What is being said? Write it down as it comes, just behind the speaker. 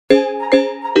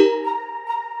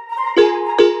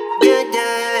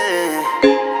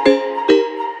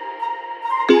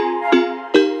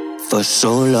For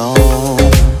so long,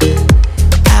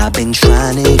 I've been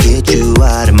trying to get you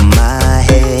out of my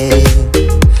head.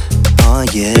 Oh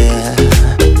yeah,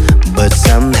 but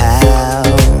somehow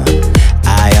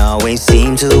I always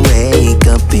seem to wake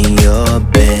up in your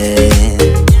bed.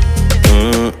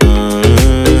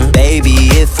 Baby,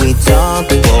 if we talk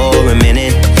for a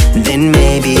minute, then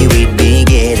maybe we'd be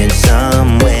getting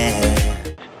somewhere.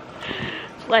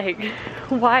 Like,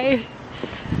 why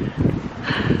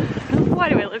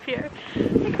do I live here?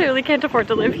 I clearly can't afford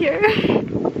to live here.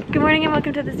 Good morning and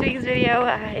welcome to this week's video.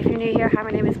 If you're new here, hi, my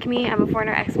name is Camille. I'm a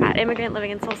foreigner expat immigrant living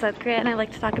in Seoul, South Korea, and I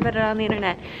like to talk about it on the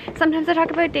internet. Sometimes I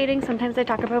talk about dating, sometimes I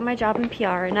talk about my job in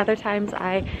PR, and other times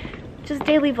I just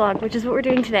daily vlog, which is what we're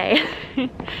doing today.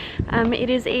 It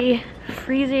is a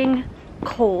freezing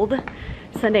cold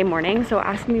Sunday morning, so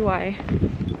ask me why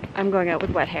I'm going out with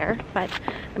wet hair, but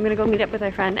I'm gonna go meet up with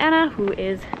my friend Anna, who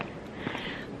is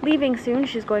leaving soon.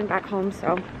 She's going back home,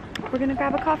 so we're gonna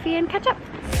grab a coffee and catch up.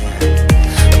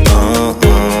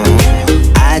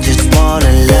 I just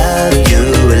wanna love you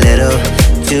a little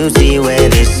to see where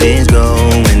this is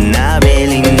going. I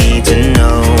really need to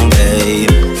know, babe.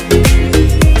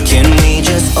 Can we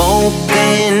just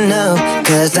open up?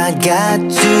 Cause I got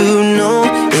to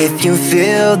know if you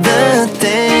feel the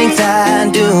things I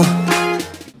do.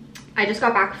 I just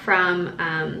got back from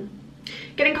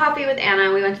getting coffee with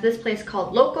Anna. We went to this place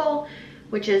called Local,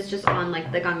 which is just on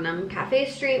like the Gangnam cafe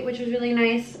street, which was really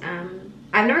nice.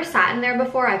 I've never sat in there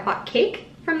before. I bought cake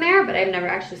from there, but I've never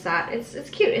actually sat. It's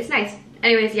cute, it's nice.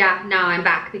 Anyways, yeah, now I'm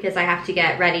back because I have to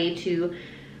get ready to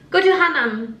go to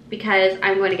Hannam because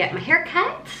I'm going to get my hair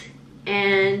cut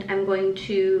and I'm going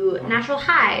to Natural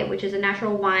High, which is a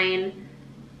natural wine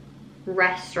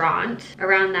restaurant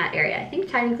around that area. I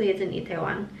think technically it's in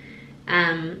Itaewon.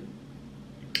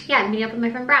 Yeah, I'm meeting up with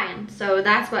my friend Brian. So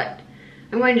that's what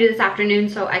I'm going to do this afternoon.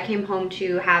 So I came home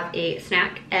to have a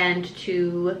snack and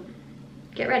to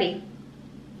get ready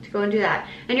to go and do that.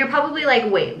 And you're probably like,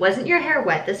 wait, wasn't your hair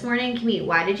wet this morning? Camille,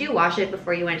 why did you wash it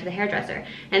before you went to the hairdresser?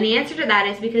 And the answer to that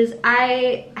is because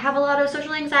I have a lot of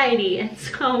social anxiety. And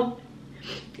so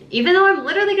even though I'm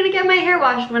literally gonna get my hair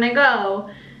washed when I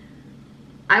go,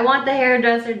 I want the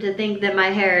hairdresser to think that my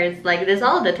hair is like this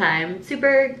all the time.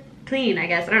 Super clean, I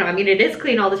guess. I don't know. I mean, it is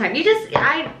clean all the time.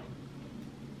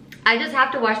 I just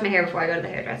have to wash my hair before I go to the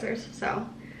hairdressers. So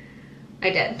I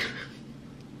did.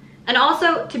 And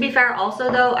also, to be fair,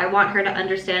 also though, I want her to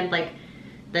understand like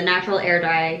the natural air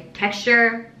dry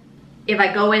texture. If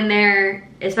I go in there,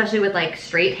 especially with like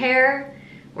straight hair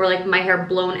or like my hair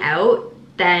blown out,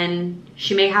 then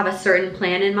she may have a certain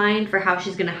plan in mind for how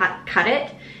she's gonna cut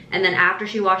it. And then after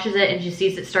she washes it and she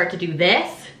sees it start to do this,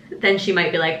 then she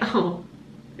might be like, oh,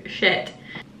 shit.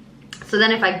 So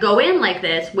then if I go in like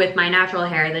this with my natural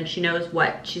hair, then she knows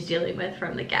what she's dealing with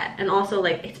from the get. And also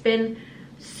like, it's been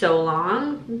so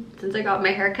long since I got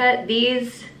my hair cut. They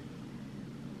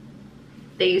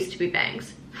used to be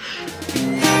bangs.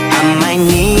 I might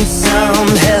need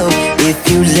some help if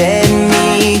you let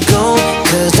me go.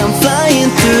 Cause I'm flying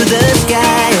through the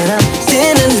sky and I'm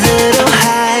sitting a little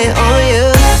high on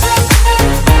you.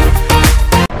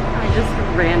 I just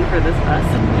ran for this bus.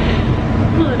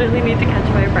 Literally need to catch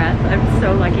my breath. I'm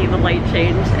so lucky the light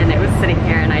changed and it was sitting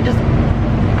here and I just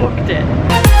booked it.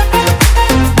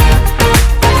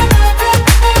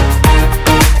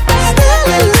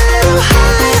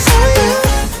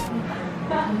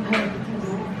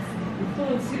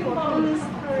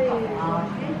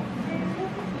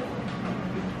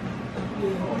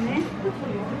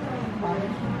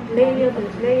 Layer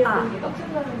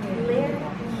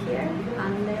here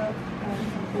and layer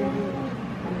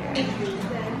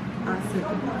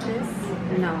this?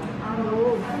 No.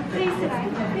 Face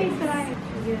line.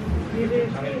 You will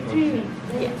streaming.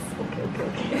 Yes. Okay.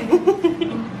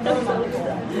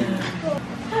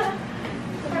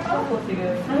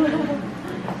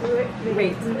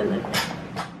 Wait a little.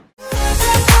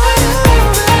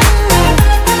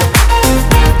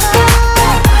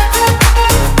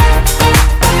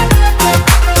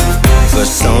 For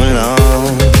so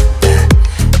long,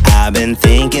 I've been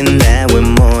thinking that we're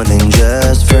more than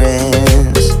just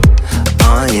friends.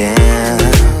 Oh yeah.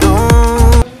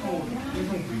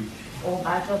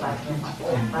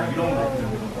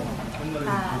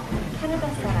 캐나다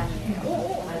사람이에요.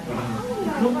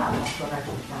 그런 거 안 없어가지고.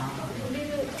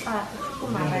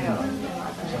 조금 알아요.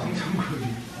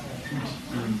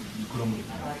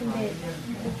 근데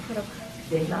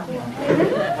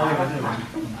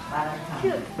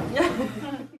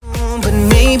But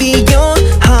maybe your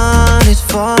heart is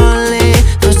falling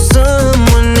for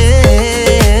someone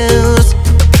else.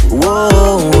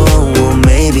 Whoa,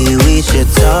 maybe we should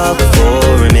talk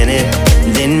for a minute.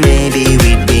 Then maybe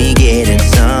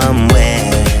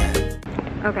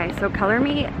color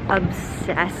me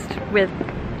obsessed with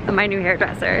my new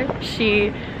hairdresser.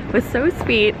 She was so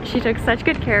sweet. She took such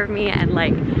good care of me, and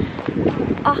like,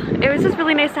 oh, it was just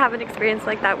really nice to have an experience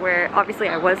like that where obviously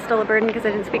I was still a burden because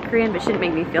I didn't speak Korean, but she didn't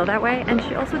make me feel that way. And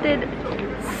she also did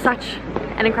such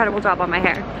an incredible job on my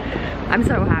hair. I'm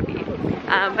so happy.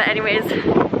 But anyways,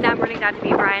 now I'm running down to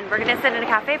meet Brian. We're gonna sit in a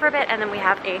cafe for a bit, and then we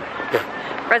have a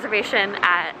reservation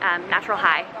at Natural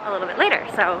High a little bit later.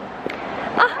 So,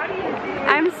 oh,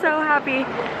 I'm so happy.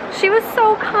 She was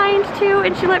so kind too,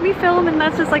 and she let me film, and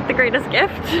that's just like the greatest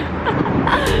gift.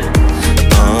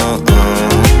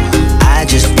 I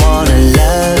just wanna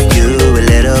love you a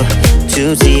little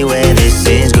to see where this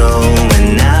is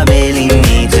going. I really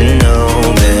need to know,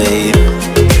 babe.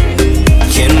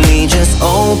 Can we just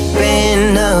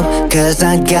open up? 'Cause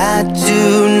I got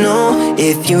to know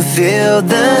if you feel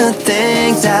the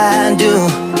things I do.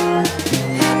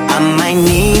 I might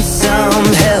need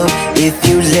some help if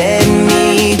you let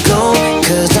me go.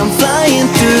 'Cause I'm flying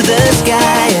through the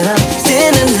sky and I'm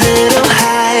still a little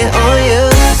high on you.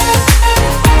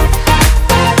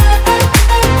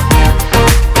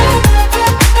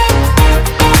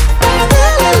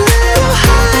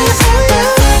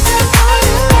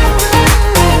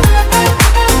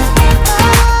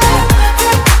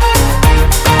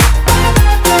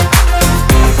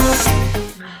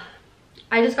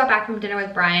 I just got back from dinner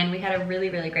with Brian. We had a really,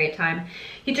 really great time.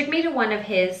 He took me to one of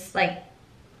his, like,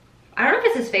 I don't know if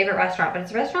it's his favorite restaurant, but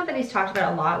it's a restaurant that he's talked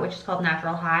about a lot, which is called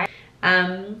Natural High.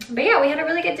 But yeah, we had a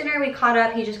really good dinner. We caught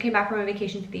up. He just came back from a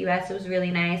vacation to the US. It was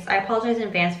really nice. I apologize in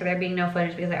advance for there being no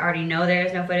footage because I already know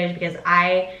there's no footage because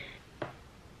I'm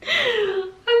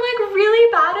like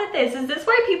really bad at this. Is this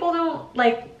why people don't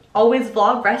like always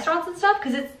vlog restaurants and stuff?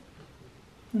 Because it's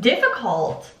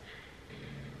difficult.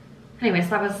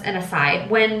 Anyways, that was an aside.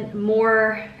 When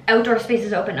more outdoor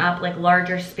spaces open up, like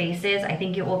larger spaces, I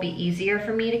think it will be easier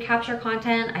for me to capture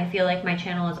content. I feel like my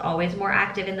channel is always more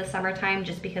active in the summertime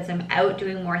just because I'm out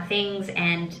doing more things,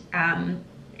 and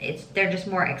they're just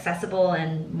more accessible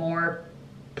and more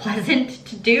pleasant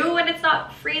to do when it's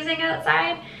not freezing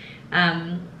outside.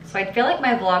 So I feel like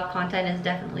my vlog content is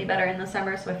definitely better in the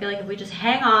summer. So I feel like if we just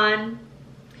hang on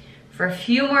for a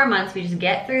few more months, we just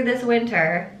get through this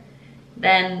winter,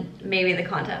 then maybe the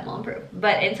content will improve.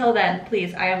 But until then,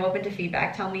 please, I am open to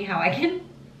feedback. Tell me how I can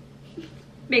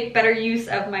make better use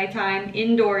of my time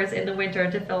indoors in the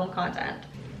winter to film content.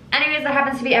 Anyways, that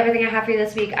happens to be everything I have for you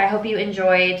this week. I hope you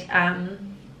enjoyed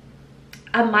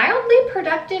a mildly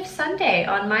productive Sunday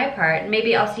on my part.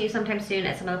 Maybe I'll see you sometime soon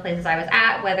at some of the places I was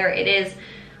at, whether it is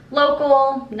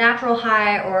local, Natural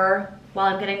High, or while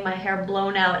I'm getting my hair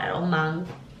blown out at Olmang.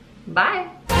 Bye.